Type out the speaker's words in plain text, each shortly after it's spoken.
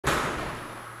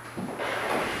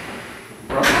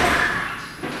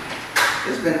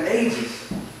It's been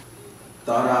ages.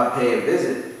 Thought I'd pay a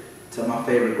visit to my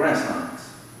favorite grandsons.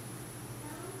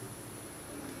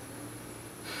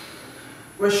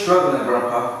 We're struggling,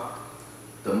 Grandpa.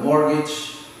 The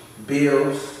mortgage,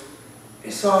 bills,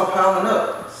 it's all piling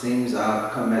up. Seems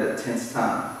I've come at a tense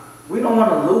time. We don't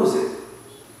want to lose it,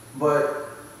 but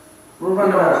we're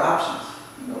running out of options.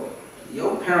 You know,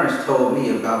 your parents told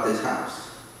me about this house.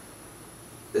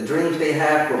 The dreams they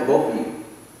had for both of you.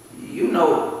 You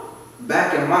know,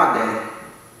 back in my day,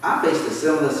 I faced a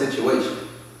similar situation.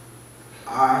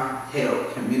 I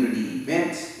held community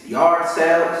events, yard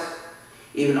sales,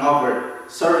 even offered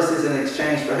services in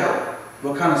exchange for help.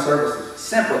 What kind of services?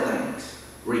 Simple things.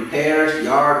 Repairs,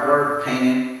 yard work,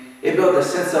 painting. It built a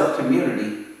sense of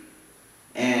community,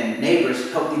 and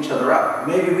neighbors helped each other out.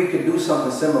 Maybe we could do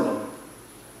something similar.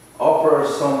 Offer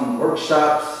some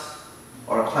workshops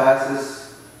or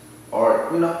classes, or,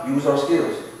 use our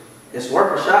skills. It's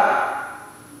worth a shot.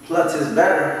 Plus, it's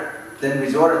better than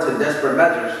resorting to desperate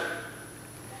measures.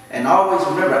 And always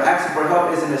remember, asking for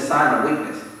help isn't a sign of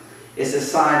weakness. It's a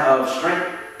sign of strength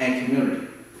and community.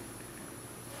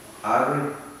 I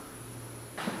agree.